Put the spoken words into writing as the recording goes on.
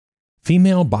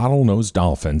female bottlenose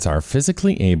dolphins are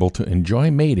physically able to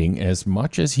enjoy mating as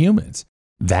much as humans.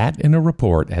 That in a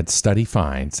report at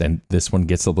StudyFinds, and this one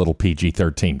gets a little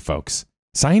PG-13, folks.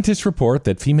 Scientists report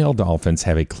that female dolphins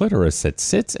have a clitoris that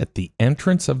sits at the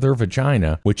entrance of their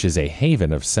vagina, which is a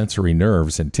haven of sensory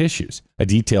nerves and tissues. A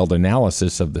detailed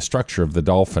analysis of the structure of the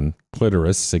dolphin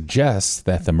clitoris suggests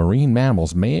that the marine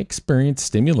mammals may experience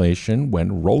stimulation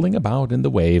when rolling about in the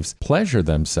waves, pleasure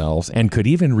themselves, and could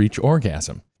even reach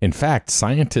orgasm. In fact,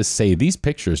 scientists say these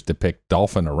pictures depict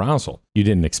dolphin arousal. You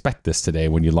didn't expect this today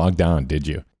when you logged on, did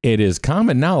you? It is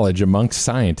common knowledge amongst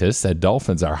scientists that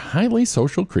dolphins are highly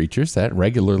social creatures that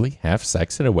regularly have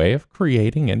sex in a way of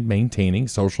creating and maintaining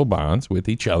social bonds with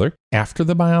each other. After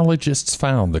the biologists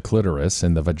found the clitoris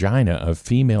in the vagina of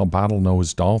female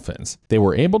bottlenose dolphins, they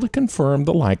were able to confirm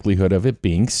the likelihood of it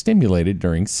being stimulated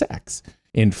during sex.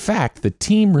 In fact, the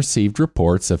team received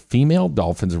reports of female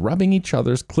dolphins rubbing each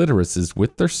other's clitorises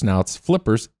with their snouts,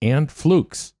 flippers, and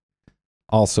flukes,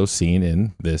 also seen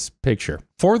in this picture.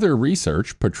 For their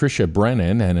research, Patricia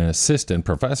Brennan, an assistant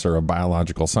professor of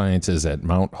biological sciences at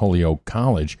Mount Holyoke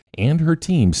College, and her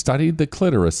team studied the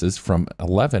clitorises from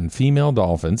 11 female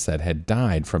dolphins that had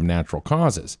died from natural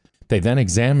causes. They then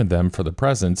examined them for the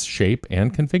presence, shape,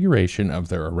 and configuration of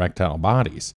their erectile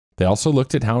bodies. They also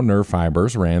looked at how nerve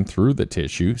fibers ran through the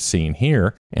tissue, seen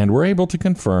here, and were able to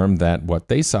confirm that what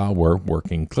they saw were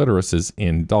working clitorises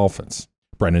in dolphins.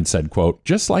 Brennan said, quote,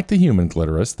 "Just like the human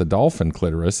clitoris, the dolphin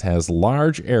clitoris has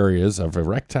large areas of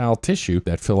erectile tissue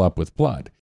that fill up with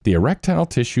blood. The erectile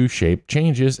tissue shape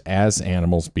changes as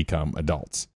animals become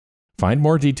adults." Find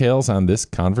more details on this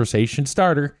conversation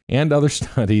starter and other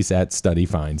studies at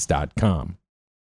StudyFinds.com.